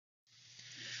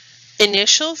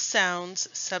Initial sounds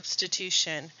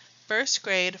substitution, first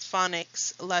grade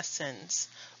phonics lessons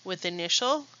with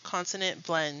initial consonant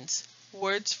blends,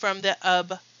 words from the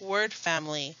word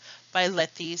family by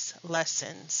Letty's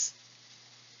Lessons.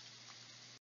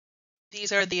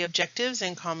 These are the objectives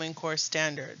and Common Core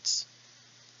standards.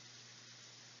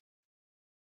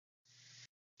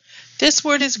 This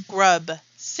word is grub.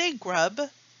 Say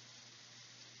grub.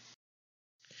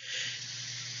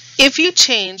 If you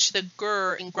change the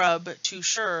gur in grub to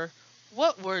sure,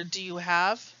 what word do you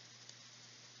have?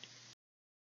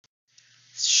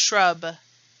 Shrub.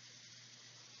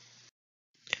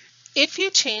 If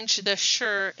you change the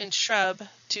sure in shrub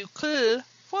to kl,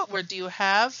 what word do you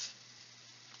have?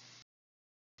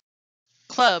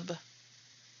 Club.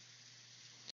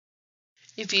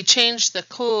 If you change the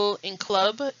kl in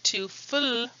club to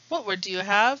fl, what word do you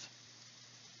have?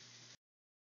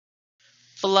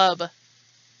 Flub.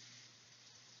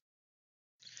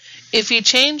 If you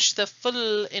change the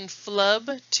fl in flub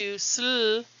to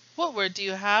sl, what word do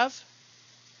you have?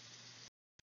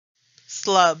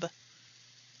 Slub.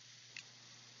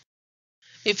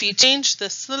 If you change the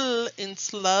sl in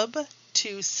slub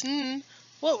to sn,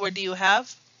 what word do you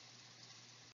have?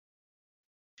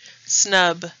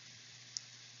 Snub.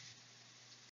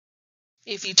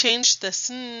 If you change the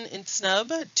sn in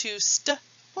snub to st,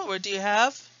 what word do you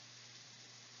have?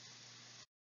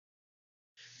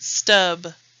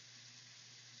 Stub.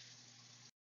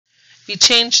 If you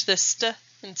change the st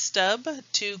in stub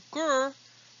to gr,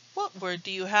 what word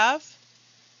do you have?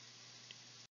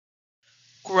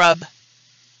 Grub.